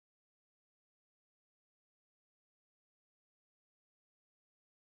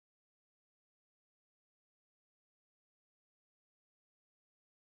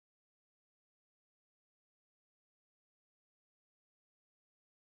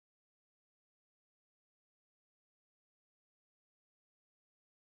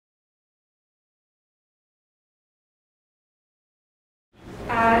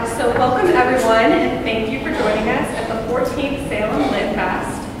So welcome everyone, and thank you for joining us at the 14th Salem Lit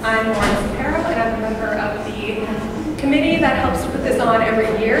Fest. I'm Lauren Sapero, and I'm a member of the committee that helps put this on every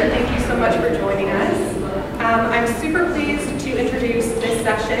year. Thank you so much for joining us. I'm super pleased to introduce this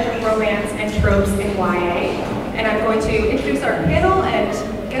session, Romance and Tropes in YA, and I'm going to introduce our panel and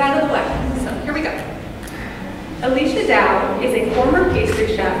get out of the way. So here we go. Alechia Dow is a former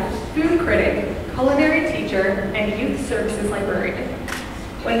pastry chef, food critic, culinary teacher, and youth services librarian.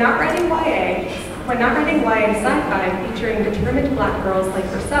 When not writing YA sci-fi featuring determined black girls like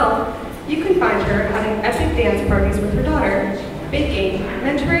herself, you can find her having epic dance parties with her daughter, baking,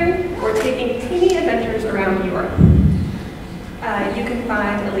 mentoring, or taking teeny adventures around Europe. You can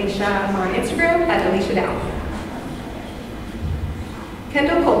find Alechia on Instagram at Alechia Dow.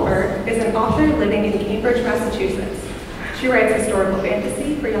 Kendall Kulper is an author living in Cambridge, Massachusetts. She writes historical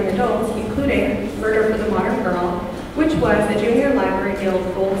fantasy for young adults, including Murder for the Modern Girl, which was a Junior Library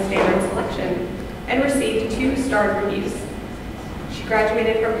Guild Gold Standard selection and received 2-star reviews. She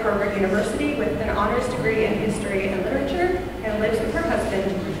graduated from Harvard University with an honors degree in history and literature and lives with her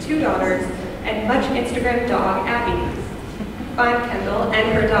husband, 2 daughters, and much Instagram dog, Abby. Find Kendall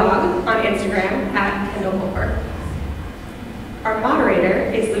and her dog on Instagram at Kendall Kulper. Our moderator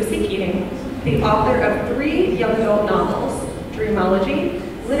is Lucy Keating, the author of 3 young adult novels, Dreamology,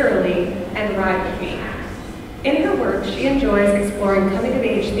 Literally, and Ride With Me. In her work, she enjoys exploring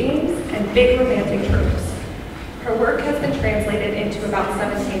coming-of-age themes and big romantic tropes. Her work has been translated into about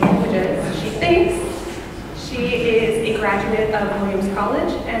 17 languages. She thinks she is a graduate of Williams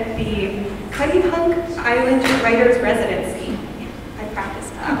College and the Cuttyhunk Island Writers Residency. I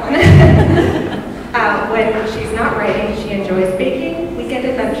practiced that one. When she's not writing, she enjoys baking, weekend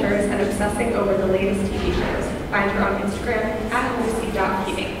adventures, and obsessing over the latest TV shows. Find her on Instagram at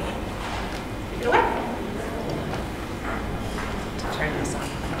lucy.keating. Take it away. Turn this on.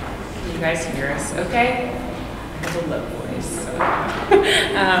 Can you guys hear us okay? I have a low voice.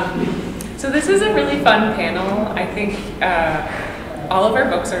 So this is a really fun panel. I think all of our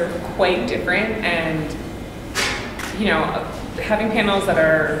books are quite different, and you know, having panels that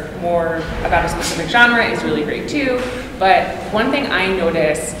are more about a specific genre is really great too. But one thing I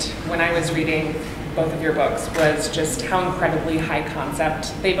noticed when I was reading both of your books was just how incredibly high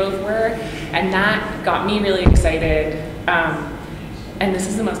concept they both were, and that got me really excited. And this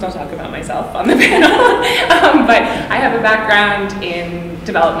is the most I'll talk about myself on the panel. But I have a background in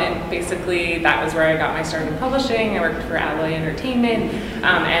development. Basically, that was where I got my start in publishing. I worked for Alloy Entertainment,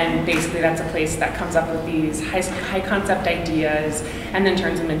 and basically that's a place that comes up with these high concept ideas and then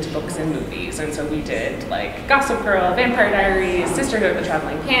turns them into books and movies. And so we did like Gossip Girl, Vampire Diaries, Sisterhood of the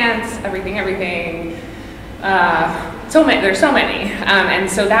Traveling Pants, everything. There's so many. And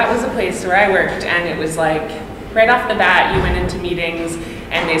so that was a place where I worked, and it was like, right off the bat, you went into meetings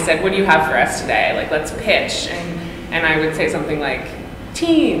and they said, what do you have for us today? Like, let's pitch. And I would say something like,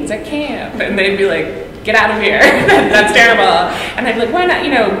 teens at camp. And they'd be like, get out of here. That's terrible. And I'd be like, why not?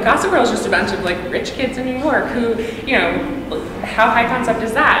 You know, Gossip Girl is just a bunch of like rich kids in New York who, you know, how high concept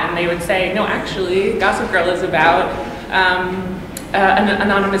is that? And they would say, no, actually, Gossip Girl is about an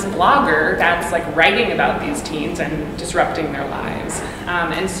anonymous blogger that's like writing about these teens and disrupting their lives.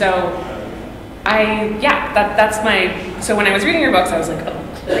 And so so when I was reading your books, I was like,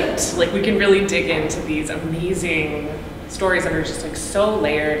 oh, great. Like, we can really dig into these amazing stories that are just like so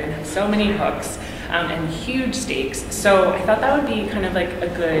layered and have so many hooks and huge stakes. So I thought that would be kind of like a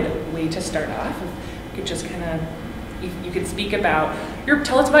good way to start off. You could just kind of, you could speak about,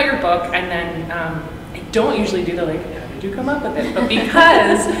 tell us about your book, and then I don't usually do the like, how did you come up with it? But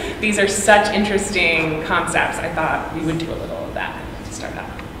because these are such interesting concepts, I thought we would do a little of that to start off.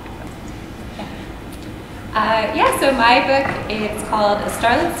 So my book is called A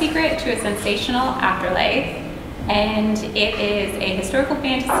Starlet Secret to a Sensational Afterlife, and it is a historical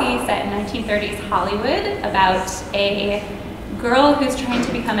fantasy set in 1930s Hollywood about a girl who's trying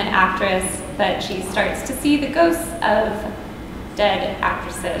to become an actress, but she starts to see the ghosts of dead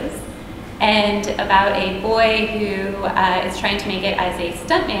actresses, and about a boy who is trying to make it as a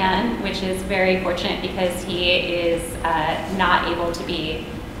stuntman, which is very fortunate because he is not able to be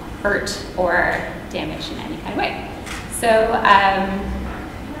hurt or damaged in any kind of way. So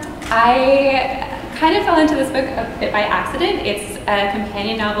I kind of fell into this book a bit by accident. It's a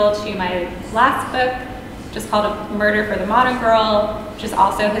companion novel to my last book, just called Murder for the Modern Girl, which is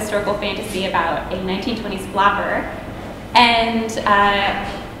also historical fantasy about a 1920s flapper. And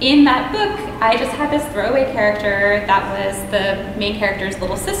in that book, I just had this throwaway character that was the main character's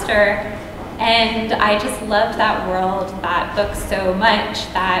little sister. And I just loved that world, that book so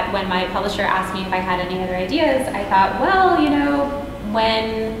much that when my publisher asked me if I had any other ideas, I thought, well, you know,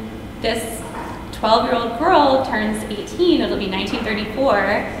 when this 12-year-old girl turns 18, it'll be 1934,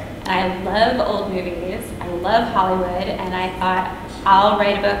 and I love old movies, I love Hollywood, and I thought I'll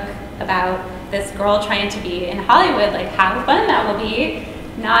write a book about this girl trying to be in Hollywood, like how fun that will be,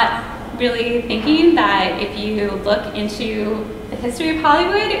 not really thinking that if you look into the history of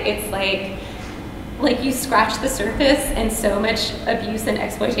Hollywood, it's like you scratch the surface and so much abuse and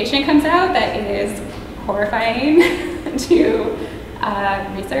exploitation comes out that it is horrifying to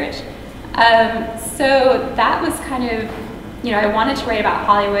research. So that was kind of, I wanted to write about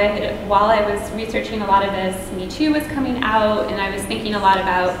Hollywood. While I was researching a lot of this, Me Too was coming out, and I was thinking a lot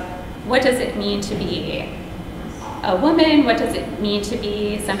about what does it mean to be a woman? What does it mean to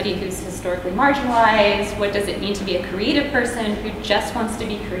be somebody who's historically marginalized? What does it mean to be a creative person who just wants to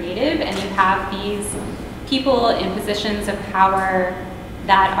be creative? And you have these people in positions of power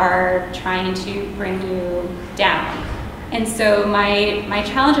that are trying to bring you down. And so my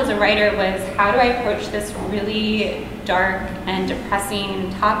challenge as a writer was, how do I approach this really dark and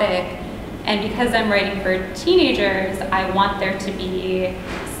depressing topic? And because I'm writing for teenagers, I want there to be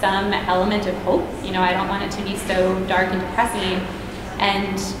some element of hope. I don't want it to be so dark and depressing.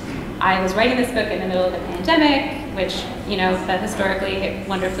 And I was writing this book in the middle of the pandemic, which, the historically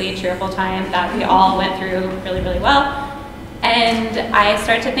wonderfully cheerful time that we all went through really, really well. And I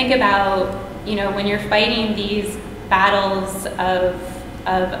started to think about, when you're fighting these battles of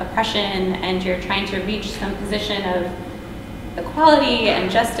oppression and you're trying to reach some position of equality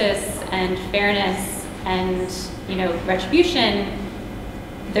and justice and fairness and, retribution,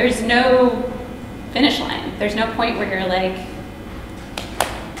 there's no finish line. There's no point where you're like,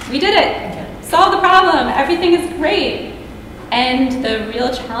 we did it, solve the problem, everything is great. And the real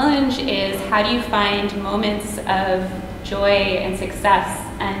challenge is, how do you find moments of joy and success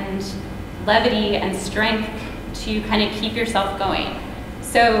and levity and strength to kind of keep yourself going?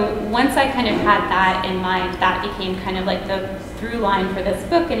 So once I kind of had that in mind, that became kind of like the through line for this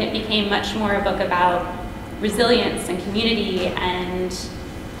book, and it became much more a book about resilience and community and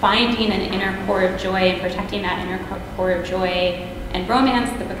finding an inner core of joy and protecting that inner core of joy, and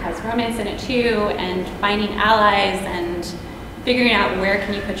romance. The book has romance in it too, and finding allies and figuring out where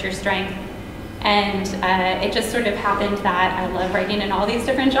can you put your strength. And it just sort of happened that I love writing in all these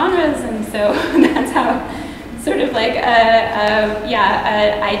different genres, and so that's how sort of like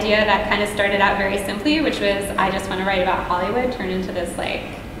an idea that kind of started out very simply, which was, I just want to write about Hollywood, turned into this 5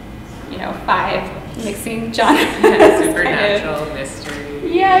 mixing genres. Yeah, supernatural, kind of mystery.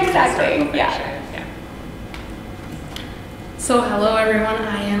 Yeah, exactly. Yeah. So hello everyone,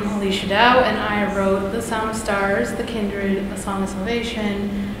 I am Alechia Dow, and I wrote The Sound of Stars, The Kindred, A Song of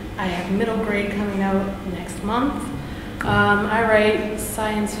Salvation. I have middle grade coming out next month. I write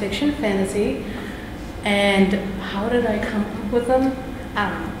science fiction fantasy, and how did I come up with them? I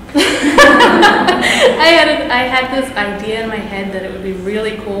don't know. I had this idea in my head that it would be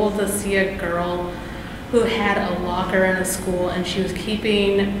really cool to see a girl who had a locker in a school and she was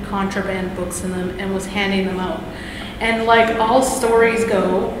keeping contraband books in them and was handing them out. And like all stories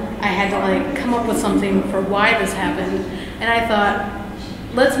go, I had to come up with something for why this happened. And I thought,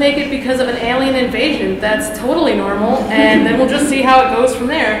 let's make it because of an alien invasion. That's totally normal, and then we'll just see how it goes from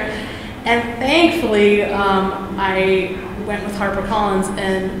there. And thankfully, I went with HarperCollins,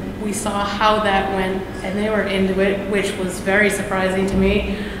 and we saw how that went, and they were into it, which was very surprising to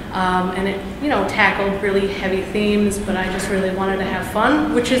me. And it, tackled really heavy themes, but I just really wanted to have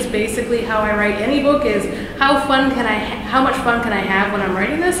fun, which is basically how I write any book: is how much fun can I have when I'm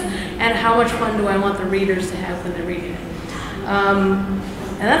writing this, and how much fun do I want the readers to have when they're reading it.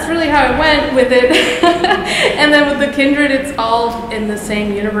 And that's really how I went with it. And then with The Kindred, it's all in the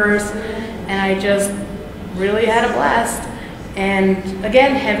same universe, and I just really had a blast. And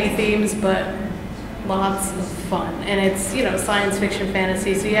again, heavy themes, but lots of fun. And it's, science fiction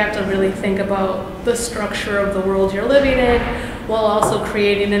fantasy, so you have to really think about the structure of the world you're living in, while also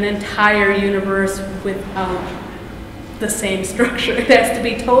creating an entire universe without the same structure. It has to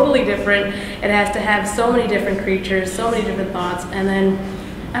be totally different. It has to have so many different creatures, so many different thoughts. And then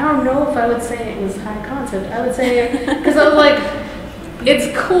I don't know if I would say it was high concept. I would say, because I was like, it's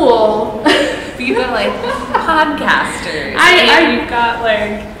cool. People like podcasters. You've got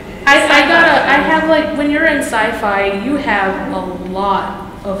I have when you're in sci-fi, you have a lot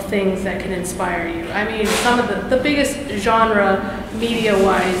of things that can inspire you. I mean, some of the biggest genre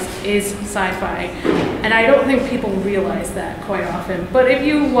media-wise is sci-fi, and I don't think people realize that quite often. But if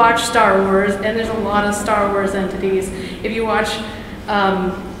you watch Star Wars, and there's a lot of Star Wars entities, if you watch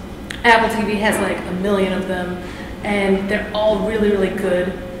Apple TV has 1 million of them, and they're all really, really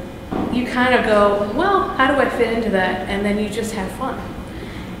good. you kind of go, well, how do I fit into that? And then you just have fun.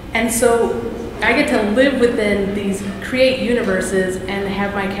 And so I get to live within these, create universes and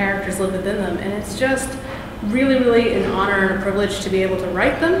have my characters live within them. And it's just really, really an honor and a privilege to be able to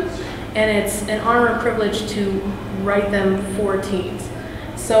write them. And it's an honor and privilege to write them for teens.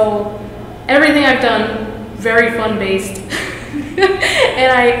 So everything I've done, very fun-based.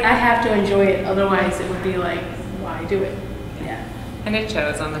 And I have to enjoy it, otherwise it would be like, why do it? Yeah. And it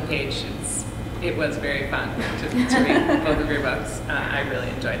shows on the page. It was very fun to read both of your books. I really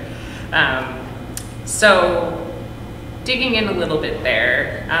enjoyed. So digging in a little bit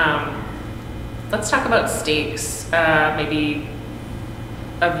there, let's talk about stakes, maybe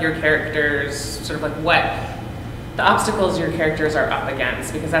of your characters, sort of like what the obstacles your characters are up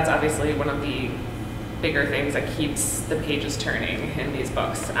against, because that's obviously one of the bigger things that keeps the pages turning in these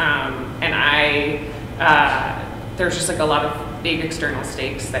books. And there's just like a lot of big external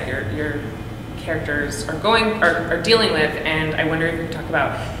stakes that your characters are dealing with, and I wonder if you could talk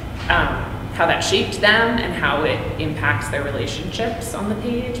about how that shaped them and how it impacts their relationships on the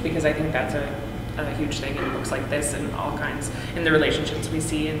page, because I think that's a huge thing in books like this and all kinds, in the relationships we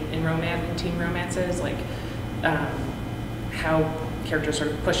see in romance and teen romances, like how characters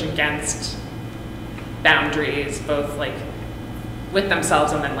sort of push against boundaries, both like with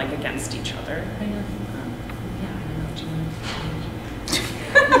themselves and then like against each other. Kind of. Yeah, I don't know what you want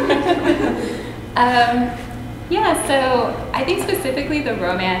to yeah, so I think specifically the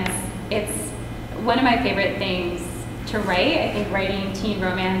romance, it's one of my favorite things to write. I think writing teen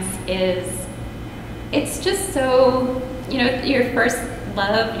romance it's just so, your first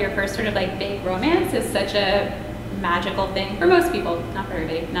love, your first sort of like big romance is such a magical thing for most people, not for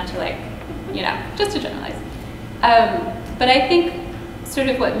everybody, not to like, just to generalize. But I think sort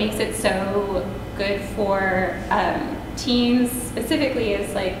of what makes it so good for teens specifically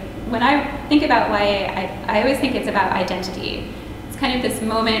is like, when I think about why I always think it's about identity. It's kind of this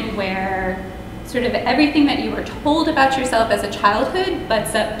moment where sort of everything that you were told about yourself as a childhood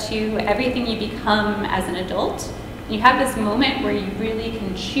butts up to everything you become as an adult. And you have this moment where you really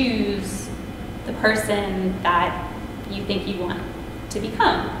can choose the person that you think you want to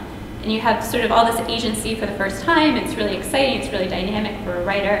become. And you have sort of all this agency for the first time. It's really exciting, it's really dynamic for a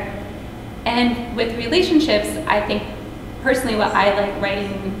writer. And with relationships, I think personally what I like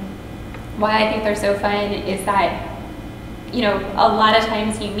writing, why I think they're so fun is that, a lot of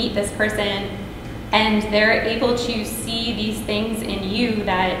times you meet this person and they're able to see these things in you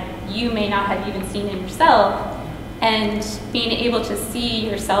that you may not have even seen in yourself, and being able to see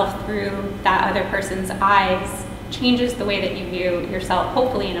yourself through that other person's eyes changes the way that you view yourself,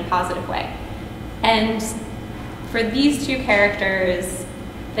 hopefully in a positive way. And for these two characters,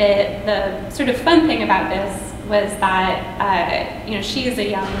 the sort of fun thing about this was that she is a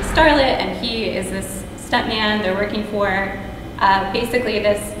young starlet and he is this stuntman. They're working for basically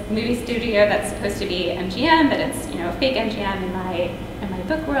this movie studio that's supposed to be MGM, but it's a fake MGM in my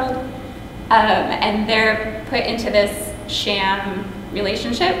book world. And they're put into this sham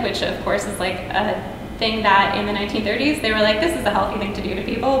relationship, which of course is like a thing that in the 1930s they were like, this is a healthy thing to do to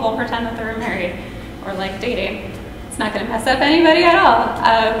people. We'll pretend that they're married or like dating. It's not going to mess up anybody at all.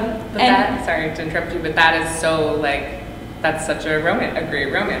 Sorry to interrupt you, but that is so like, that's such a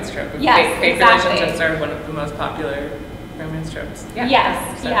great romance trope. Yes, fake exactly. relationships are one of the most popular romance tropes. Yeah.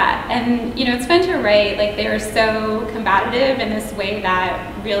 Yes, yeah, and it's fun to write. Like, they are so combative in this way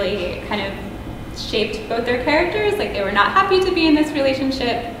that really kind of shaped both their characters. Like, they were not happy to be in this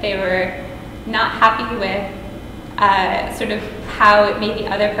relationship. They were not happy with sort of how it made the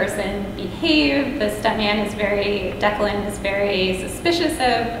other person behave. The stuntman Declan is very suspicious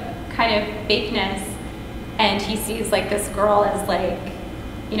of kind of fakeness, and he sees like this girl as like,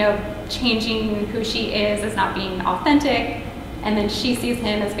 changing who she is, as not being authentic, and then she sees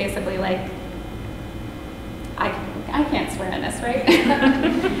him as basically like, I can't swear in this, right?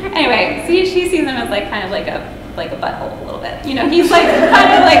 Anyway, she sees him as like kind of like a butthole a little bit. He's like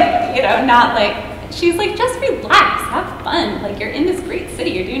kind of like, not like, she's like, just relax, have fun. Like, you're in this great city,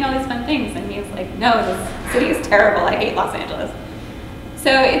 you're doing all these fun things. And he's like, no, this city is terrible, I hate Los Angeles. So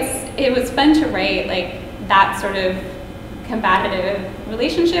it was fun to write like that sort of combative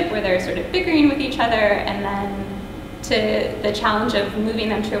relationship where they're sort of bickering with each other, and then to the challenge of moving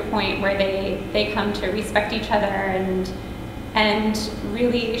them to a point where they come to respect each other and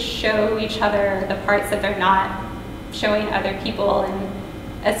really show each other the parts that they're not showing other people. And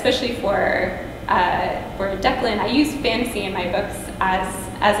especially for Declan, I use fantasy in my books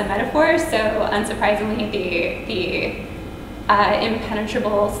as a metaphor. So unsurprisingly, the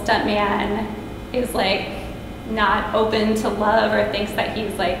impenetrable stuntman is like not open to love, or thinks that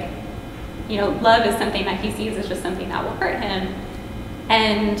he's like love is something that he sees as just something that will hurt him.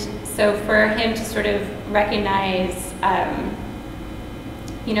 And so for him to sort of recognize,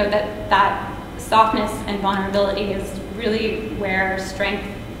 that softness and vulnerability is really where strength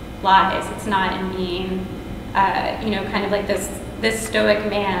lies. It's not in being, kind of like this stoic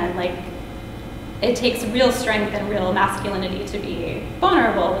man. Like, it takes real strength and real masculinity to be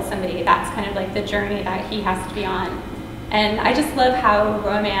vulnerable with somebody. That's kind of like the journey that he has to be on. And I just love how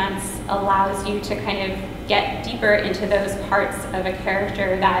romance allows you to kind of get deeper into those parts of a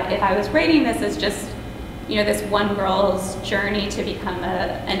character that if I was writing this as just, this one girl's journey to become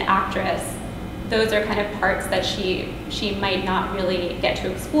an actress, those are kind of parts that she might not really get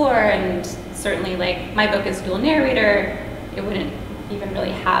to explore. And certainly, like, my book is dual narrator, it wouldn't even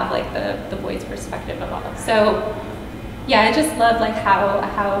really have like the boy's perspective of all. So yeah, I just love like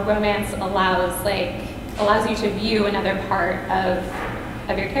how romance allows you to view another part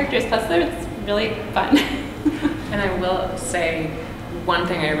of your characters, plus it's really fun. And I will say, one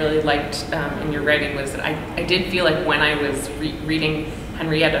thing I really liked in your writing was that I did feel like when I was reading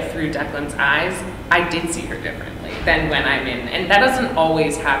Henrietta through Declan's eyes, I did see her differently than when I'm in, and that doesn't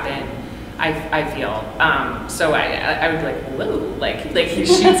always happen, I feel. So I would be like, whoa, like she'd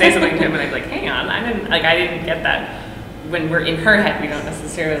say something to him and I'd be like, hang on, I didn't get that. When we're in her head, we don't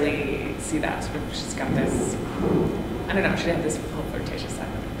necessarily see that. Sort of, she's got this, I don't know, she had this whole flirtatious side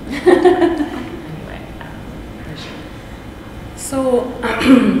of it. Anyway, So,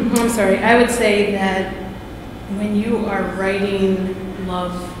 I'm sorry, I would say that when you are writing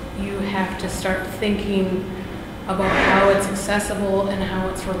love, you have to start thinking about how it's accessible and how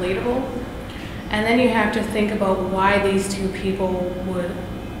it's relatable. And then you have to think about why these two people would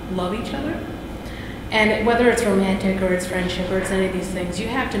love each other. And whether it's romantic or it's friendship or it's any of these things, you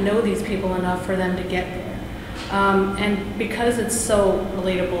have to know these people enough for them to get there. And because it's so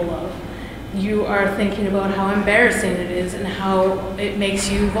relatable love, you are thinking about how embarrassing it is and how it makes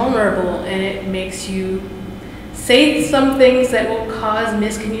you vulnerable and it makes you say some things that will cause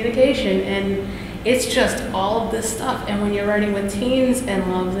miscommunication. And it's just all of this stuff. And when you're writing with teens and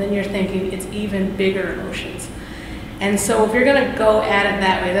love, then you're thinking it's even bigger emotions. And so if you're gonna go at it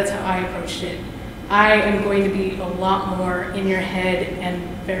that way, that's how I approached it. I am going to be a lot more in your head and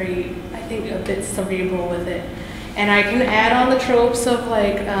very, I think, a bit cerebral with it. And I can add on the tropes of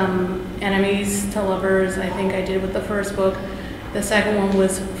like enemies to lovers. I think I did with the first book. The second one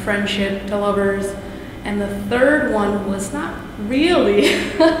was friendship to lovers. And the third one was not really,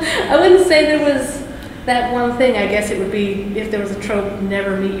 I wouldn't say there was that one thing. I guess it would be if there was a trope,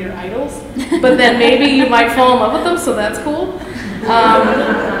 never meet your idols. But then maybe you might fall in love with them, so that's cool.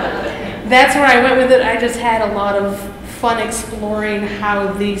 That's where I went with it. I just had a lot of fun exploring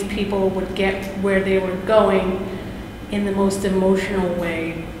how these people would get where they were going in the most emotional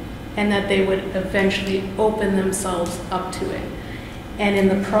way, and that they would eventually open themselves up to it. And in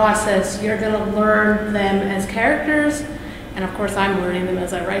the process, you're going to learn them as characters, and of course I'm learning them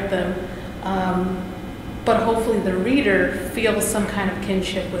as I write them, but hopefully the reader feels some kind of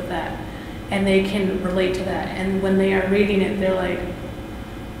kinship with that, and they can relate to that. And when they are reading it, they're like,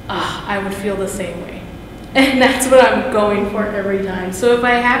 ah, I would feel the same way. And that's what I'm going for every time. So if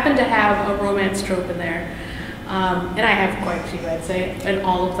I happen to have a romance trope in there, and I have quite a few, I'd say, and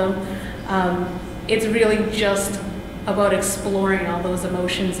all of them, it's really just about exploring all those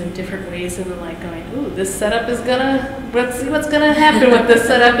emotions in different ways, and then like going, ooh, this setup is let's see what's gonna happen with this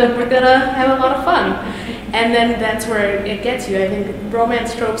setup, and we're gonna have a lot of fun. And then that's where it gets you. I think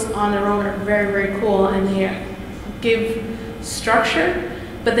romance tropes on their own are very, very cool, and they give structure,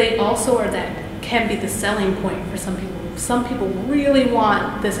 but they also are can be the selling point for some people. Some people really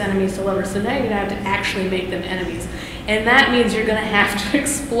want this enemies to lovers, so now you're gonna have to actually make them enemies. And that means you're gonna have to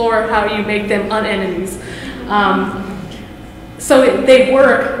explore how you make them unenemies. So they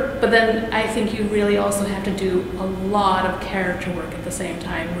work, but then I think you really also have to do a lot of character work at the same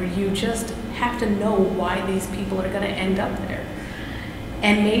time, where you just have to know why these people are gonna end up there.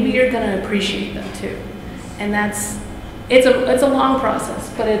 And maybe you're gonna appreciate them too. And it's a long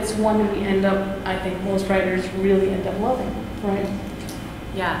process, but it's one we end up, I think most writers really end up loving, right?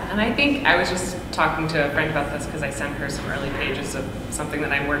 Yeah, and I think I was just talking to a friend about this because I sent her some early pages of something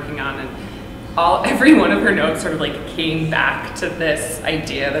that I'm working on, and every one of her notes sort of like came back to this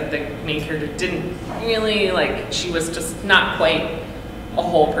idea that the main character didn't really, like, she was just not quite a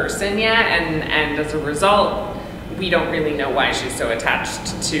whole person yet, and as a result, we don't really know why she's so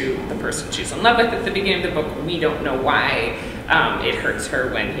attached to the person she's in love with at the beginning of the book. We don't know why it hurts her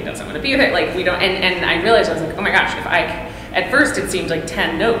when he doesn't want to be with her. Like, we don't, and I realized, I was like, oh my gosh, at first it seemed like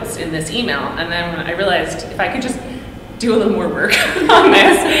 10 notes in this email, and then when I realized if I could just do a little more work on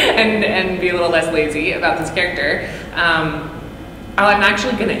this and be a little less lazy about this character. I'm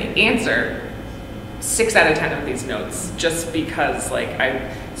actually going to answer 6 out of 10 of these notes just because like I'm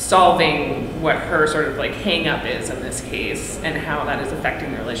solving what her sort of like hang up is in this case and how that is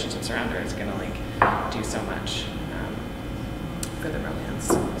affecting the relationships around her is going to like do so much for the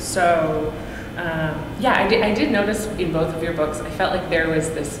romance. So yeah, I did notice in both of your books, I felt like there was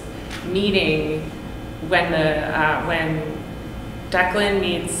this meeting when Declan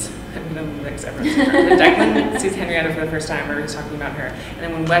meets, I'm going to mix everyone's when Declan sees Henrietta for the first time, or he's talking about her, and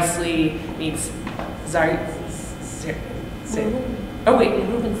then when Wesley meets oh wait,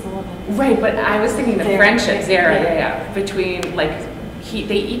 right, but I was thinking the friendship there, yeah, between like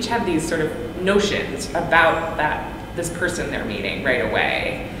they each have these sort of notions about this person they're meeting right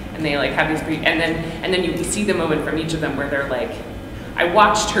away, and they like have these and then you see the moment from each of them where they're like, I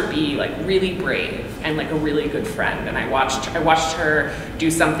watched her be like really brave and like a really good friend, and I watched her do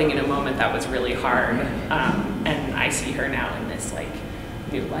something in a moment that was really hard, and I see her now in this like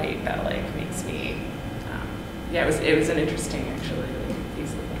new light that like makes me yeah, it was an interesting actually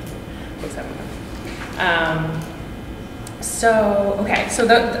piece of books I went. So okay, so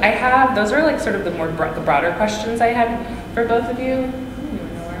I have those are like sort of the broader questions I had for both of you. I don't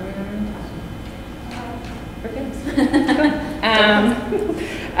even know where we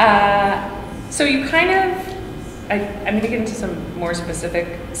are. So you kind of, I'm going to get into some more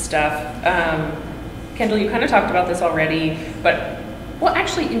specific stuff. Kendall, you kind of talked about this already, but well,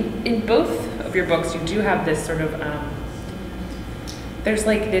 actually, in both of your books, you do have this sort of, there's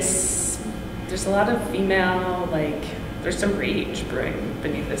a lot of female, like, there's some rage brewing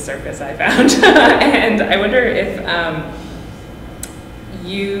beneath the surface, I found. And I wonder if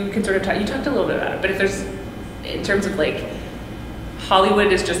you can sort of you talked a little bit about it, but if there's, in terms of like,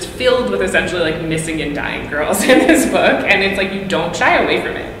 Hollywood is just filled with essentially like missing and dying girls in this book, and it's like you don't shy away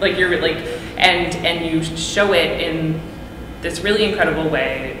from it. Like you're like, and you show it in this really incredible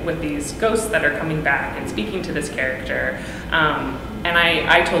way with these ghosts that are coming back and speaking to this character. And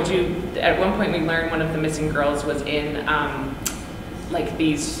I told you at one point we learned one of the missing girls was in like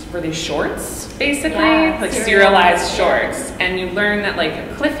these shorts basically, like serialized shorts, and you learn that like a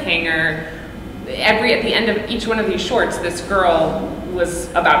cliffhanger. At the end of each one of these shorts, this girl was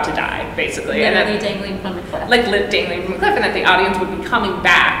about to die, basically. Literally dangling from a cliff. Like dangling from a cliff, and that the audience would be coming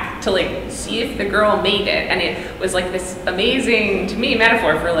back to like see if the girl made it. And it was like this amazing, to me,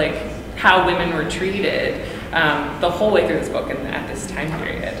 metaphor for like how women were treated the whole way through this book and at this time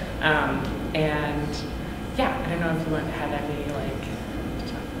period. And yeah, I don't know if you had any like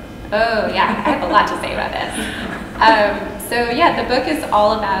to talk about. Oh yeah, I have a lot to say about this. So yeah, the book is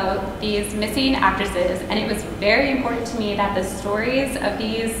all about these missing actresses, and it was very important to me that the stories of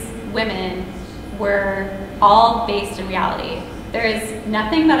these women were all based in reality. There is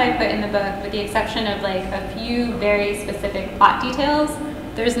nothing that I put in the book, with the exception of like a few very specific plot details.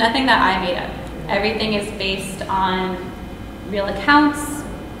 There's nothing that I made up. Everything is based on real accounts,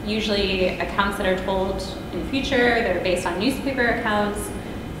 usually accounts that are told in the future. They're based on newspaper accounts.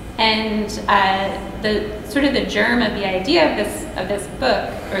 And the germ of the idea of this book,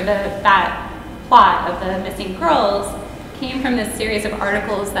 or that plot of the missing girls, came from this series of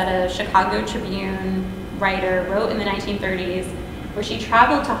articles that a Chicago Tribune writer wrote in the 1930s, where she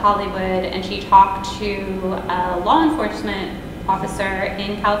traveled to Hollywood and she talked to a law enforcement officer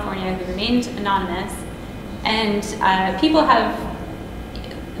in California who remained anonymous. And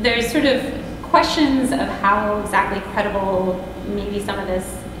there's sort of questions of how exactly credible maybe some of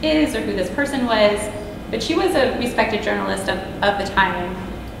this is, or who this person was, but she was a respected journalist of the time.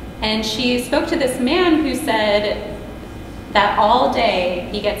 And she spoke to this man who said that all day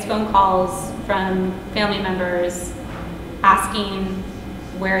he gets phone calls from family members asking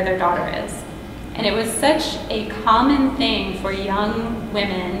where their daughter is. And it was such a common thing for young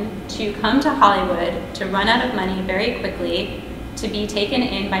women to come to Hollywood, to run out of money very quickly, to be taken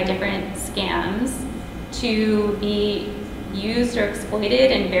in by different scams, to be used or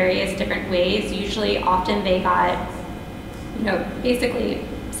exploited in various different ways. Usually, often they got, basically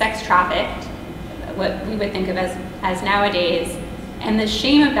sex trafficked, what we would think of as nowadays. And the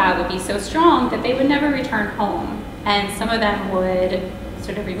shame of that would be so strong that they would never return home. And some of them would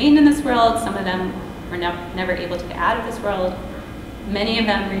sort of remain in this world. Some of them were never able to get out of this world. Many of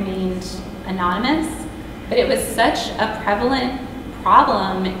them remained anonymous. But it was such a prevalent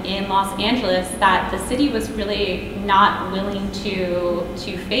problem in Los Angeles that the city was really not willing to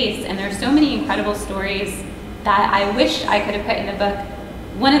face. And there's so many incredible stories that I wish I could have put in the book.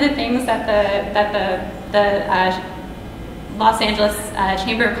 One of the things that the Los Angeles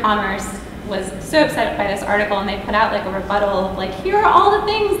Chamber of Commerce was so upset by this article, and they put out like a rebuttal of like, here are all the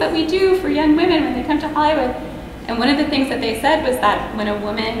things that we do for young women when they come to Hollywood. And one of the things that they said was that when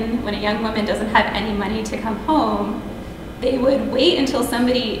a young woman doesn't have any money to come home, they would wait until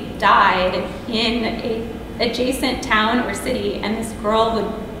somebody died in a adjacent town or city, and this girl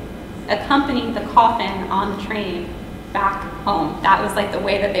would accompany the coffin on the train back home. That was like the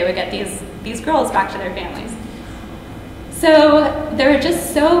way that they would get these girls back to their families. So there are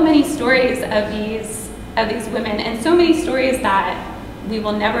just so many stories of these women, and so many stories that we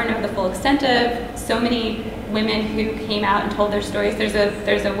will never know the full extent of. So many women who came out and told their stories.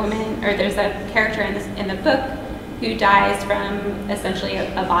 There's a woman, or there's a character in the book who dies from essentially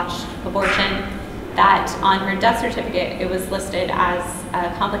a botched abortion, that on her death certificate it was listed as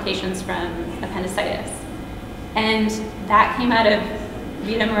complications from appendicitis. And that came out of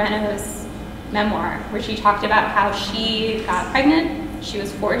Rita Moreno's memoir, where she talked about how she got pregnant, she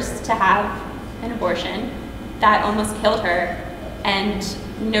was forced to have an abortion that almost killed her, and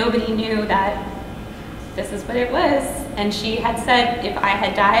nobody knew that this is what it was. And she had said, if I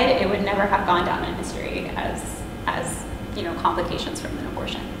had died, it would never have gone down in history as complications from an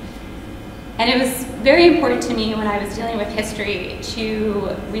abortion. And it was very important to me when I was dealing with history to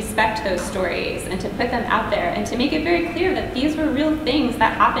respect those stories and to put them out there and to make it very clear that these were real things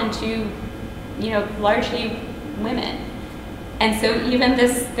that happened to, largely women. And so even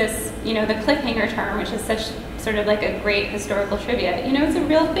this the cliffhanger term, which is such sort of like a great historical trivia, it's a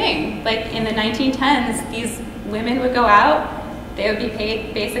real thing. Like in the 1910s, these women would go out, they would be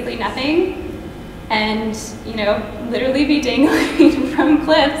paid basically nothing, and literally be dangling from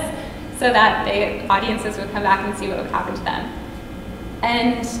cliffs so that the audiences would come back and see what would happen to them.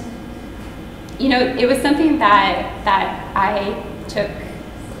 And it was something that I took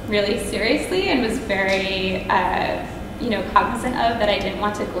really seriously and was very cognizant of, that I didn't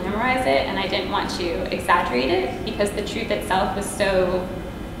want to glamorize it and I didn't want to exaggerate it, because the truth itself was so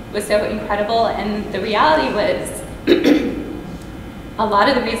incredible. And the reality was a lot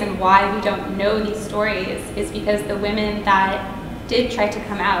of the reason why we don't know these stories is because the women that did try to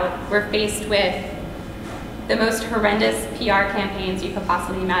come out were faced with the most horrendous PR campaigns you could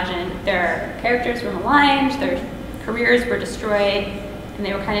possibly imagine. Their characters were maligned, their careers were destroyed, and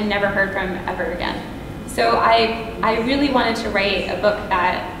they were kind of never heard from ever again. So I really wanted to write a book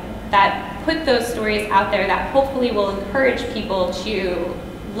that put those stories out there, that hopefully will encourage people to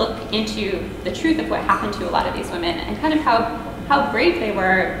look into the truth of what happened to a lot of these women, and kind of how brave they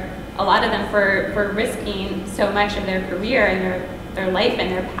were, a lot of them, for risking so much of their career and their life and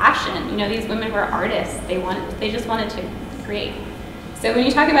their passion. These women were artists. They just wanted to create. So when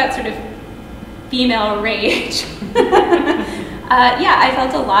you talk about sort of female rage, yeah, I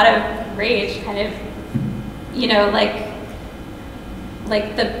felt a lot of rage, kind of,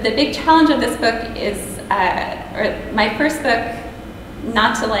 like the big challenge of this book is, or my first book,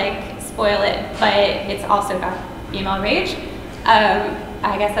 not to like spoil it, but it's also got female rage.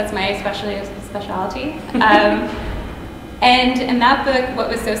 I guess that's my specialty. And in that book, what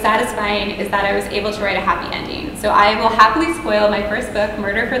was so satisfying is that I was able to write a happy ending. So I will happily spoil my first book,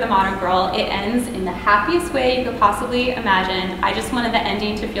 Murder for the Modern Girl. It ends in the happiest way you could possibly imagine. I just wanted the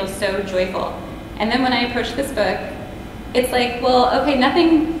ending to feel so joyful. And then when I approached this book, it's like, well, okay,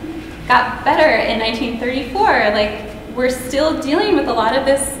 nothing got better in 1934. Like, we're still dealing with a lot of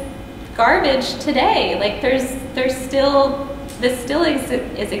this garbage today. Like, this still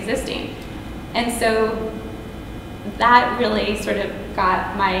is existing. And so that really sort of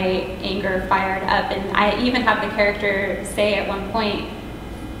got my anger fired up. And I even have the character say at one point,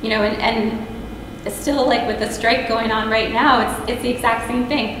 and it's still like with the strike going on right now, it's the exact same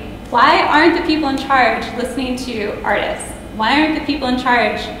thing. Why aren't the people in charge listening to artists? Why aren't the people in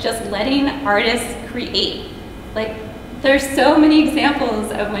charge just letting artists create? Like, there's so many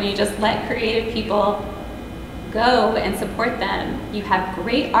examples of when you just let creative people go and support them. You have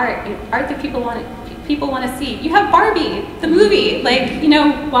great art that people want to see. You have Barbie, the movie. Like,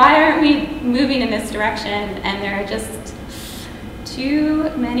 why aren't we moving in this direction? And there are just too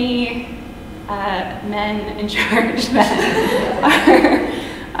many men in charge that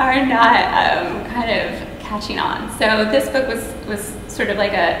are not kind of catching on. So this book was sort of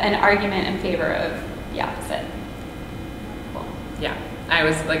like an argument in favor of the opposite. Cool. Yeah, I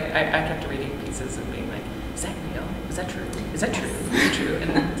was like, I kept reading pieces and being like, is that real? Is that true? Is that true? Is it true?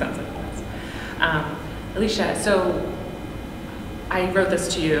 And it sounds like it was. Alechia, so I wrote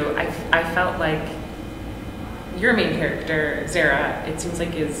this to you. I felt like your main character, Zara, it seems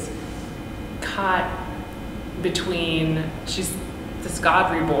like is caught between, she's this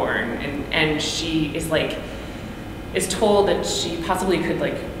God reborn, and she is told that she possibly could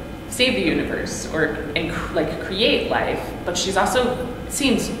like save the universe and like create life, but she's also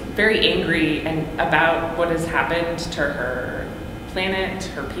seems very angry and about what has happened to her planet,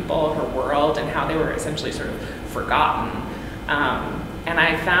 her people, her world, and how they were essentially sort of forgotten. And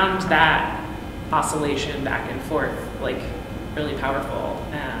I found that oscillation back and forth like really powerful,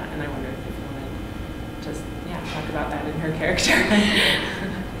 and I wondered if you wanted to just talk about that in her character.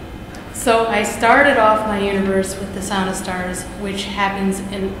 So I started off my universe with The Sound of Stars, which happens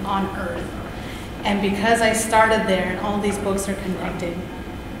on Earth. And because I started there and all these books are connected,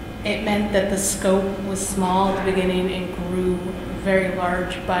 it meant that the scope was small at the beginning and grew very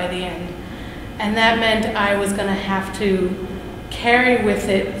large by the end. And that meant I was going to have to carry with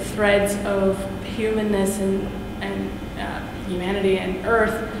it threads of humanness and humanity and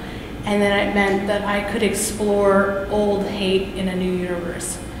Earth. And then it meant that I could explore old hate in a new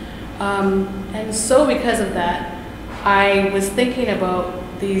universe. And so because of that, I was thinking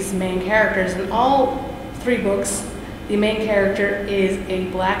about these main characters. In all 3 books, the main character is a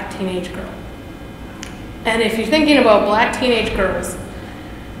black teenage girl. And if you're thinking about black teenage girls,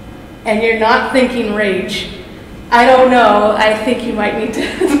 and you're not thinking Rage, I don't know, I think you might need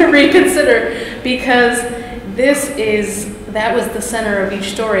to reconsider, because that was the center of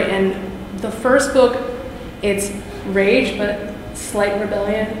each story. And the first book, it's Rage, but slight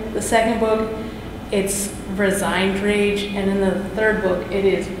rebellion. The second book, it's resigned rage. And in the third book, it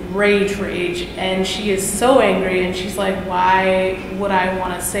is rage. And she is so angry, and she's like, why would I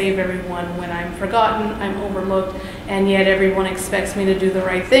want to save everyone when I'm forgotten, I'm overlooked, and yet everyone expects me to do the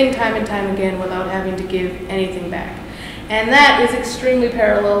right thing time and time again without having to give anything back. And that is extremely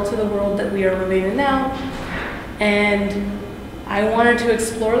parallel to the world that we are living in now. And I wanted to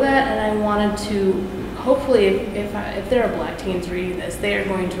explore that, and I wanted to, hopefully, if there are black teens reading this, they are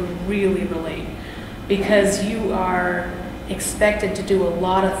going to really relate, because you are expected to do a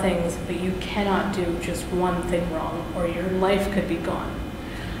lot of things, but you cannot do just one thing wrong, or your life could be gone.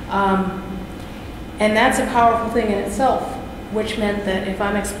 And that's a powerful thing in itself, which meant that if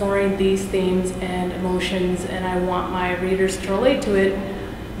I'm exploring these themes and emotions and I want my readers to relate to it,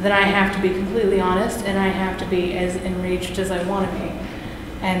 then I have to be completely honest, and I have to be as enraged as I want to be.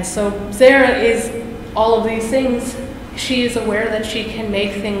 And so Zara is all of these things. She is aware that she can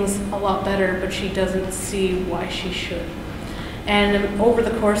make things a lot better, but she doesn't see why she should. And over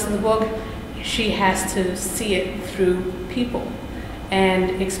the course of the book, she has to see it through people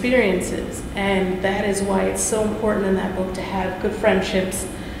and experiences. And that is why it's so important in that book to have good friendships,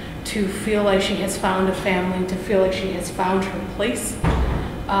 to feel like she has found a family, to feel like she has found her place.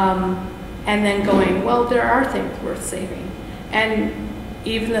 And then going, well, there are things worth saving. And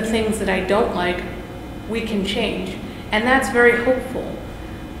even the things that I don't like, we can change. And that's very hopeful.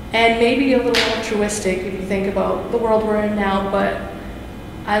 And maybe a little altruistic if you think about the world we're in now, but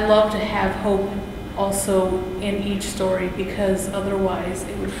I love to have hope also in each story, because otherwise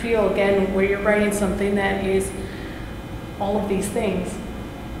it would feel, again, where you're writing something that is all of these things,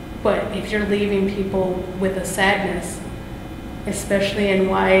 but if you're leaving people with a sadness, especially in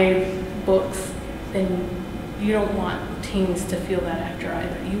YA books, then you don't want teens to feel that after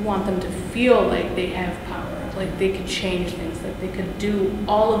either. You want them to feel like they have power, like they could change things, like they could do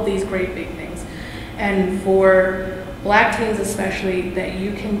all of these great big things. And for black teens especially, that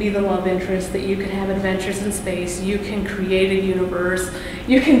you can be the love interest, that you can have adventures in space, you can create a universe,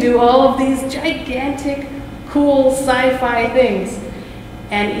 you can do all of these gigantic, cool sci-fi things.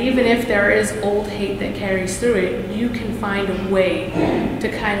 And even if there is old hate that carries through it, you can find a way to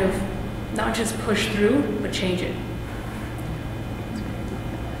kind of not just push through, but change it.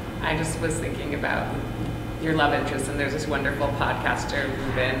 I just was thinking about your love interest, and there's this wonderful podcaster,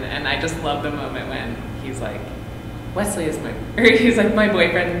 Ruben, and I just love the moment when he's like, Wesley is he's like, my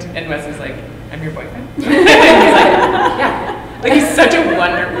boyfriend, and Wesley's like, I'm your boyfriend? He's like, yeah. Like, he's such a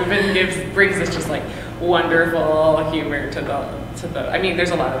wonder. Ruben brings this just like wonderful humor to the, I mean,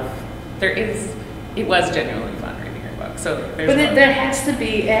 there's a lot of, it was genuinely fun reading your book, so there's there has to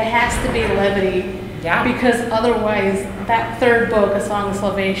be levity, yeah, because otherwise that third book, A Song of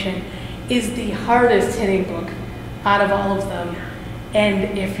Salvation, is the hardest hitting book out of all of them.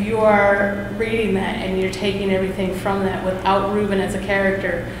 And if you are reading that and you're taking everything from that without Ruben as a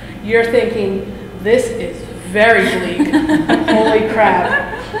character, you're thinking, this is very bleak. Holy crap.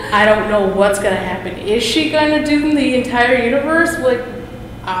 I don't know what's going to happen. Is she going to doom the entire universe? Like,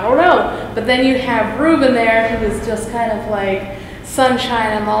 I don't know. But then you have Ruben there, who is just kind of like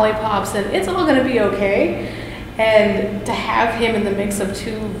sunshine and lollipops, and it's all going to be okay. And to have him in the mix of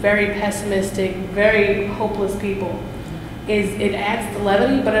two very pessimistic, very hopeless people, is it adds the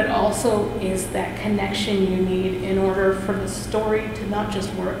levity, but it also is that connection you need in order for the story to not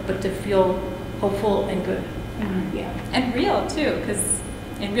just work, but to feel hopeful and good. Yeah. And real too, because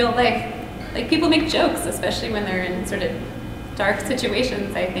in real life, like people make jokes, especially when they're in sort of dark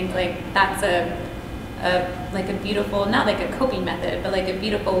situations. I think like that's a beautiful, not like a coping method, but like a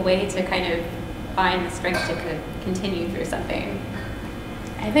beautiful way to kind of find the strength to continue through something.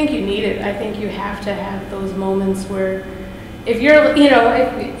 I think you need it. I think you have to have those moments where, if you're, you know,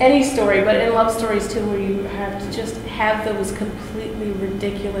 any story, but in love stories too, where you have to just have those completely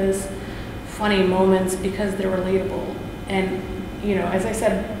ridiculous, funny moments because they're relatable. And, you know, as I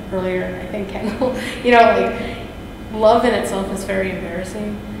said earlier, I think Kendall, you know, like, love in itself is very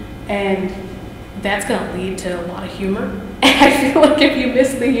embarrassing, and that's going to lead to a lot of humor. And I feel like if you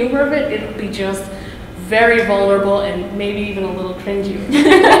miss the humor of it, it'll be just very vulnerable and maybe even a little cringy. Don't do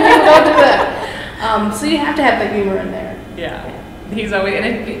that. So you have to have the humor in there. Yeah. He's always, and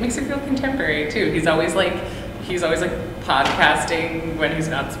it makes it feel contemporary too. He's always like podcasting when he's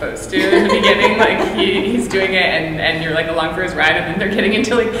not supposed to in the beginning. Like he's doing it, and you're like along for his ride, and then they're getting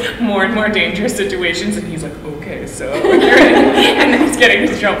into like more and more dangerous situations, and he's like, okay, so and then he's getting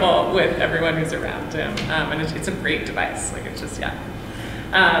into trouble with everyone who's around him. And it's a great device. Like it's just, yeah.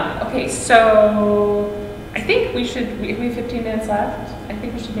 Okay, so I think we should, we have 15 minutes left. I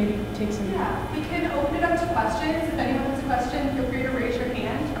think we should maybe take some. Yeah, we can open it up to questions. If anyone has a question, feel free to raise your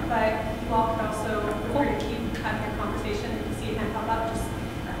hand, but you all can also feel free to keep having your conversation. If you see a hand pop up, just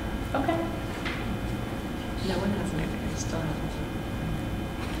Okay. No one has anything. I still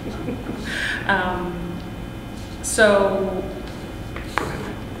have. So.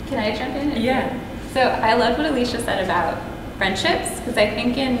 Can I jump in? Yeah. So I love what Alechia said about friendships, because I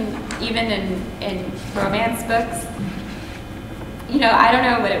think even in romance books, you know, I don't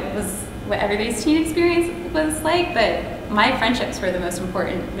know what everybody's teen experience was like, but my friendships were the most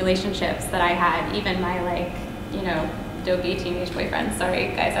important relationships that I had, even my, like, you know, dopey teenage boyfriends. Sorry,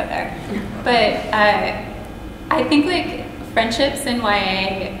 guys out there. But I think like friendships in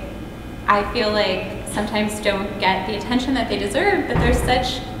YA, I feel like sometimes don't get the attention that they deserve, but they're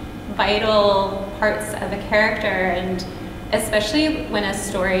such vital parts of a character, and especially when a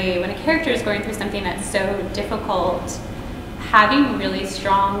character is going through something that's so difficult, having really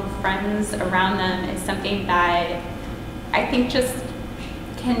strong friends around them is something that I think just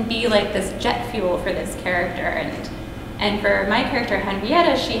can be like this jet fuel for this character. And for my character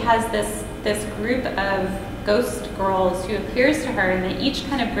Henrietta, she has this group of ghost girls who appears to her, and they each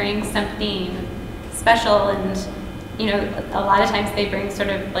kind of bring something special. And you know, a lot of times they bring sort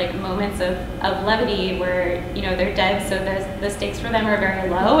of like moments of levity where, you know, they're dead, so the stakes for them are very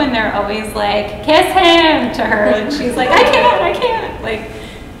low, and they're always like, kiss him to her, and she's like, I can't. Like,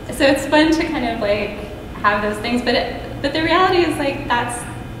 so it's fun to kind of like have those things, but the reality is like that's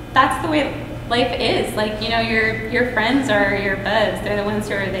the way life is. Like, you know, your friends are your buds. They're the ones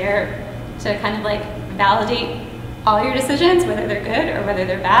who are there to kind of like validate all your decisions, whether they're good or whether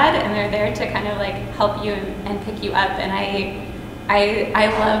they're bad, and they're there to kind of like help you and pick you up. And I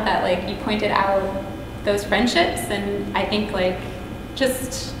love that, like, you pointed out those friendships, and I think like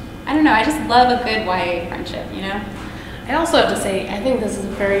just, I don't know, I just love a good YA friendship, you know? I also have to say, I think this is a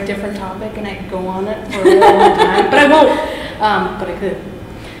very different topic, and I could go on it for a long time, but I won't, but I could.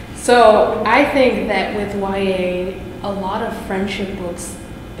 So I think that with YA, a lot of friendship books,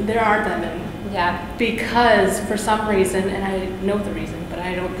 there aren't that many. Yeah. Because for some reason, and I know the reason, but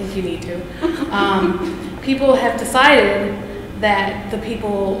I don't think you need to, people have decided that the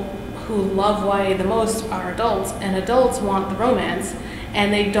people who love YA the most are adults, and adults want the romance,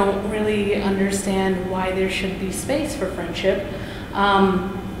 and they don't really understand why there should be space for friendship,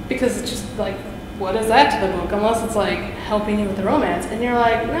 because it's just like, what is that to the book, unless it's like helping you with the romance? And you're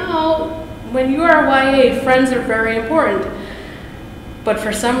like, no, when you are YA, friends are very important. But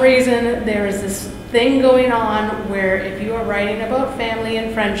for some reason, there is this thing going on where if you are writing about family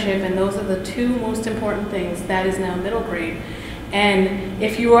and friendship, and those are the two most important things, that is now middle grade. And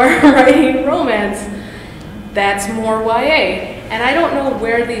if you are writing romance, that's more YA. And I don't know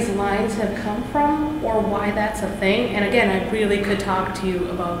where these lines have come from or why that's a thing. And again, I really could talk to you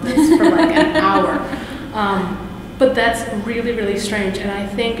about this for like an hour. But that's really, really strange. And I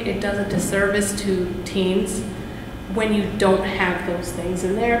think it does a disservice to teens when you don't have those things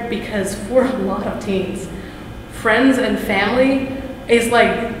in there, because for a lot of teens, friends and family is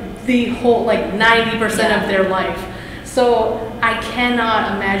like the whole, like 90% of their life. So I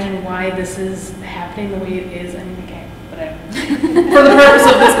cannot imagine why this is happening the way it is. I mean, I can, but for the purpose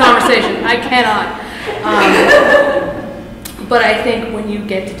of this conversation, I cannot. But I think when you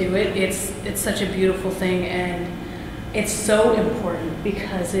get to do it, it's such a beautiful thing. And it's so important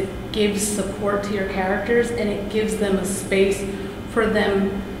because it gives support to your characters and it gives them a space for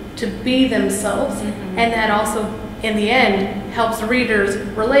them to be themselves. And that also, in the end, helps readers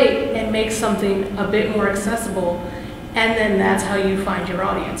relate and make something a bit more accessible. And then that's how you find your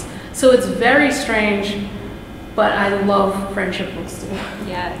audience. So it's very strange, but I love friendship books too.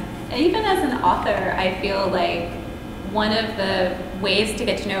 Yeah. Even as an author, I feel like one of the ways to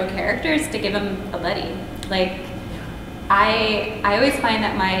get to know a character is to give them a buddy. Like, I always find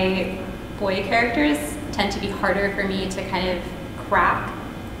that my boy characters tend to be harder for me to kind of crack.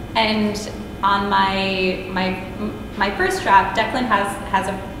 And on my first draft, Declan has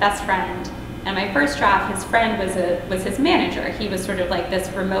a best friend. And my first draft, his friend was his manager. He was sort of like this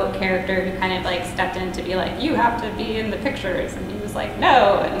remote character who kind of like stepped in to be like, you have to be in the pictures. And he was like,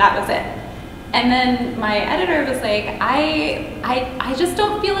 no, and that was it. And then my editor was like, I just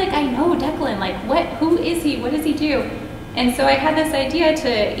don't feel like I know Declan. Like, who is he? What does he do? And so I had this idea to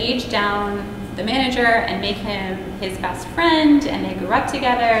age down the manager and make him his best friend, and they grew up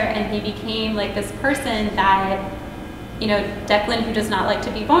together, and he became like this person that, you know, Declan, who does not like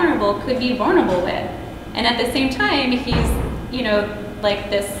to be vulnerable, could be vulnerable with. And at the same time, he's, you know, like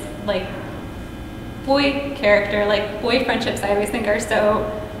this like boy character. Like, boy friendships I always think are so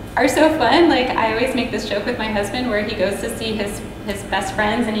fun. Like, I always make this joke with my husband where he goes to see his best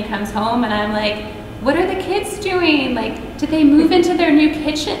friends and he comes home and I'm like, what are the kids doing? Like, did they move into their new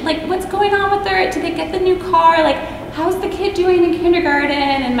kitchen? Like, what's going on with did they get the new car? Like, how's the kid doing in kindergarten?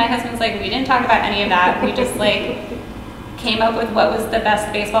 And my husband's like, we didn't talk about any of that. We just like came up with what was the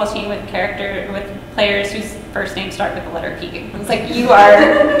best baseball team with players whose first names start with the letter P. It's like, you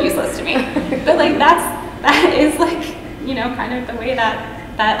are useless to me. But like, that is like, you know, kind of the way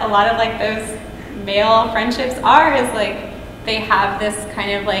that a lot of like those male friendships are, is like they have this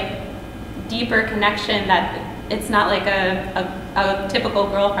kind of like deeper connection that it's not like a typical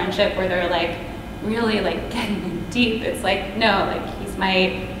girl friendship where they're like really like getting in deep. It's like, no, like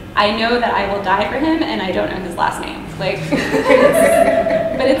I know that I will die for him and I don't know his last name. Like,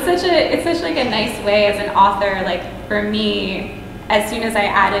 but it's such like a nice way as an author. Like, for me, as soon as I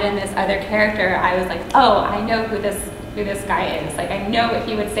added in this other character, I was like, oh, I know who this guy is. Like, I know what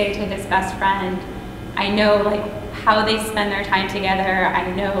he would say to his best friend. I know like how they spend their time together.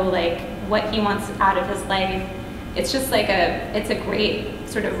 I know like what he wants out of his life. It's just like it's a great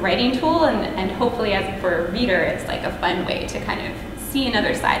sort of writing tool, and hopefully as for a reader, it's like a fun way to kind of see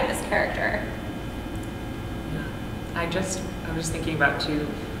another side of this character. Yeah. I was thinking about too,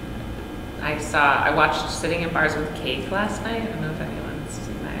 I watched Sitting in Bars with Cake last night. I don't know if anyone's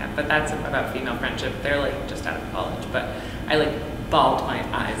seen that yet, but that's about female friendship. They're like just out of college, but I like bawled my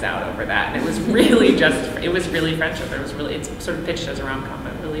eyes out over that, and it was really it was really friendship. It's sort of pitched as a rom-com,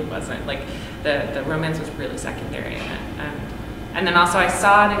 but it really wasn't. Like, the romance was really secondary in it. And then also I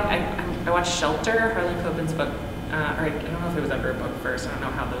watched Shelter, Harlan Coben's book, or I don't know if it was under a book first. I don't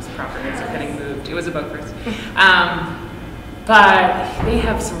know how those properties are getting moved. It was a book first. But they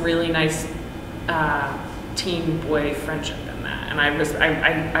have some really nice teen boy friendship in that, and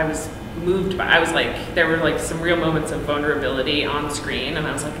I was moved by. I was like, there were like some real moments of vulnerability on screen, and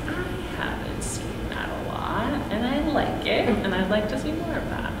I was like, I haven't seen that a lot, and I like it, and I'd like to see more of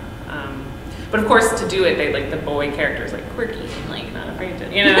that. But of course, to do it, they like the boy character is like quirky and like not afraid to,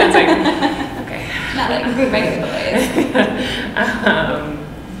 you know. It's like, okay, not like regular boys.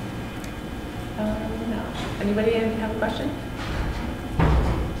 No. Anybody have a question?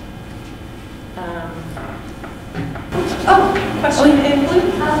 Question in blue.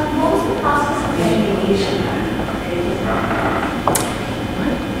 What was the process of getting an agent?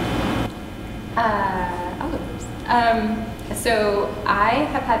 So I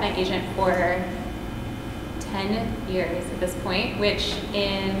have had my agent for 10 years at this point, which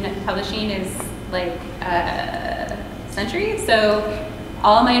in publishing is like a century. So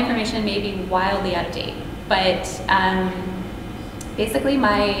all my information may be wildly out of date, but basically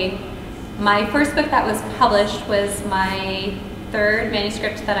my first book that was published was my third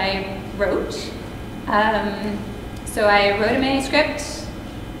manuscript that I wrote. So I wrote a manuscript,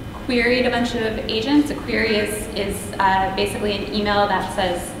 queried a bunch of agents. A query is basically an email that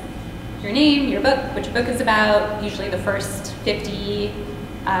says your name, your book, what your book is about, usually the first 50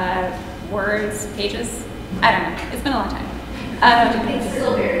 words, pages. I don't know, it's been a long time. It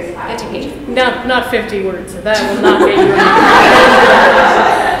still varies. 50 pages. Not 50 words, so that will not be your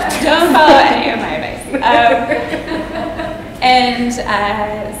Don't follow any of my advice.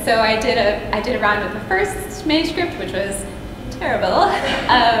 So I did a round with the first manuscript, which was terrible.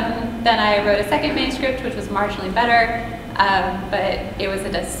 Then I wrote a second manuscript, which was marginally better, but it was a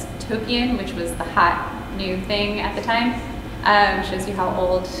dystopian, which was the hot new thing at the time. Shows you how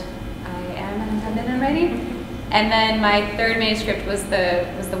old I am and have been in writing. And then my third manuscript was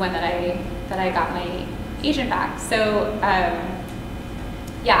the one that I got my agent back. So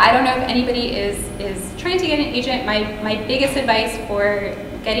yeah, I don't know if anybody is trying to get an agent. My biggest advice for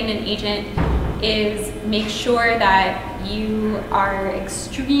getting an agent is make sure that you are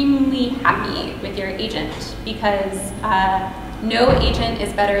extremely happy with your agent, because no agent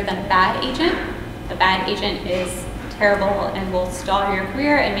is better than a bad agent. A bad agent is terrible and will stall your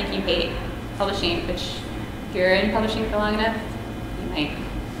career and make you hate publishing, which if you're in publishing for long enough, you might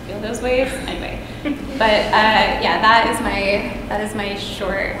feel those ways anyway. But yeah, that is my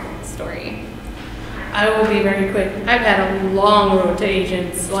short story. I will be very quick. I've had a long road to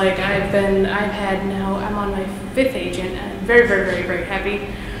agents. Like I'm on my 5th agent, and I'm very, very, very, very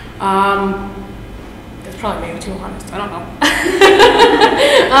happy. That's probably maybe too honest. I don't know.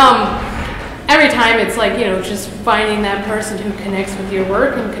 Every time it's like, just finding that person who connects with your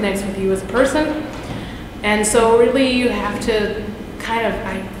work and connects with you as a person. And so really you have to kind of,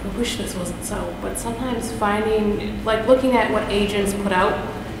 I wish this wasn't so, but sometimes finding, like looking at what agents put out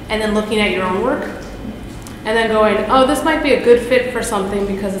and then looking at your own work and then going, oh, this might be a good fit for something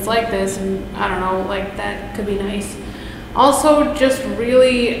because it's like this, and I don't know, like that could be nice. Also, just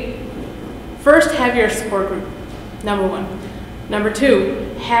really, first have your support group, number 1. Number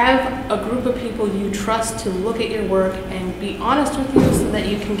 2, have a group of people you trust to look at your work and be honest with you so that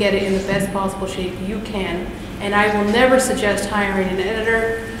you can get it in the best possible shape you can. And I will never suggest hiring an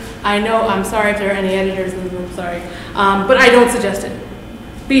editor. I know, I'm sorry if there are any editors in the room, sorry. But I don't suggest it.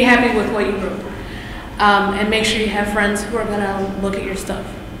 Be happy with what you wrote. And make sure you have friends who are gonna look at your stuff.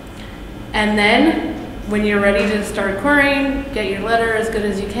 And then, when you're ready to start querying, get your letter as good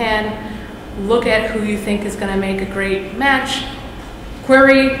as you can, look at who you think is gonna make a great match,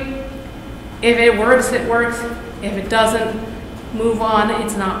 query. If it works, it works. If it doesn't, move on.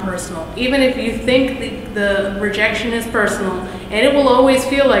 It's not personal. Even if you think the rejection is personal, and it will always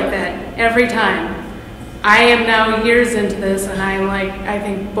feel like that every time. I am now years into this, and I'm like, I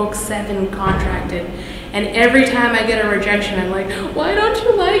think book 7 contracted, and every time I get a rejection, I'm like, why don't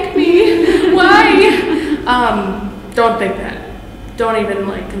you like me? Why? Don't think that. Don't even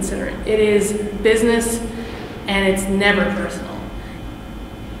consider it. It is business, and it's never personal.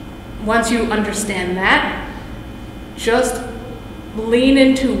 Once you understand that, just lean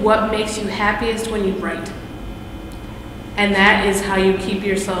into what makes you happiest when you write. And that is how you keep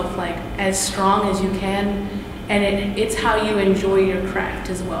yourself as strong as you can, and it's how you enjoy your craft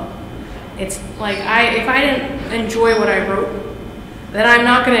as well. It's like if I didn't enjoy what I wrote, then I'm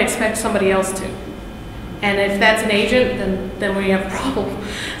not going to expect somebody else to. And if that's an agent, then we have a problem.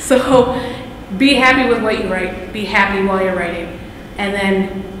 So be happy with what you write, be happy while you're writing, and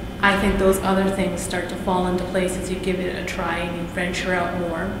then I think those other things start to fall into place as you give it a try and you venture out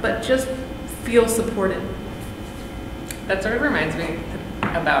more, but just feel supported. That sort of reminds me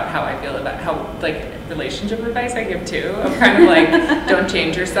about how I feel about how relationship advice I give too, of kind of don't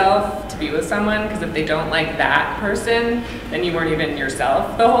change yourself to be with someone, because if they don't like that person, then you weren't even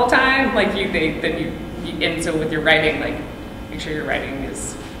yourself the whole time. And so with your writing, make sure your writing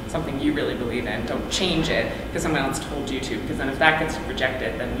is something you really believe in. Don't change it because someone else told you to, because then if that gets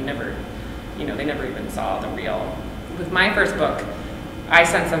rejected, then they never even saw the real. With my first book, I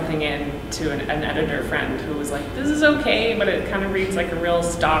sent something in to an editor friend who was like, this is okay, but it kind of reads like a real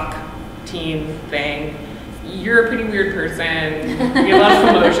stock teen thing. You're a pretty weird person. You have a lot of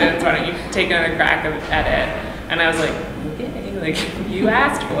emotions. Why don't you take another crack at it? And I was like, okay, you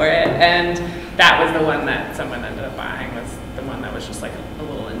asked for it. And that was the one that someone ended up buying, was the one that was just a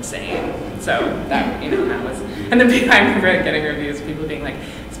little insane. So that, that was, and then I remember getting reviews of people being like,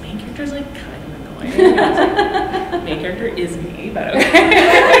 this main character's kind of annoying. And I was like, main character is me, but okay.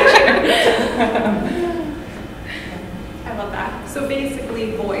 I love that. So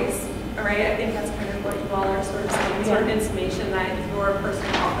basically voice, all right? I think that's kind of what you all are sort of saying, sort of intimation that your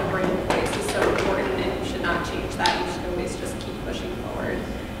personal author brand voice is so important and you should not change that. You should always just keep pushing forward.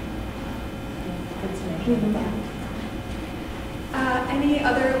 Any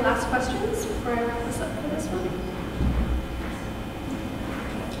other last questions before I wrap this up for this one?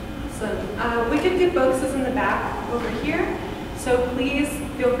 Awesome. Wicked Good Books is in the back over here. So please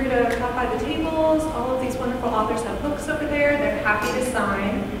feel free to stop by the tables. All of these wonderful authors have books over there. They're happy to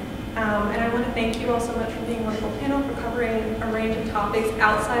sign. And I want to thank you all so much for being a wonderful panel, for covering a range of topics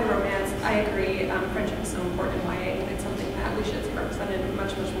outside romance. I agree, friendship is so important in YA. It's something that we should see represented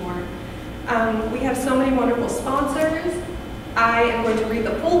much, much more. We have so many wonderful sponsors. I am going to read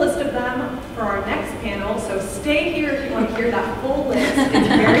the full list of them for our next panel, so stay here if you want to hear that full list. It's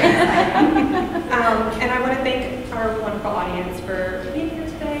very exciting. And I want to thank our wonderful audience for being here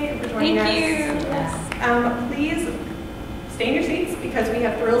today and for joining us. Thank you. Please stay in your seats because we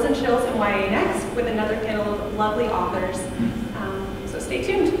have Thrills and Chills in YA next with another panel of lovely authors. So stay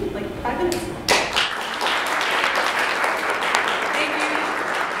tuned, like 5 minutes.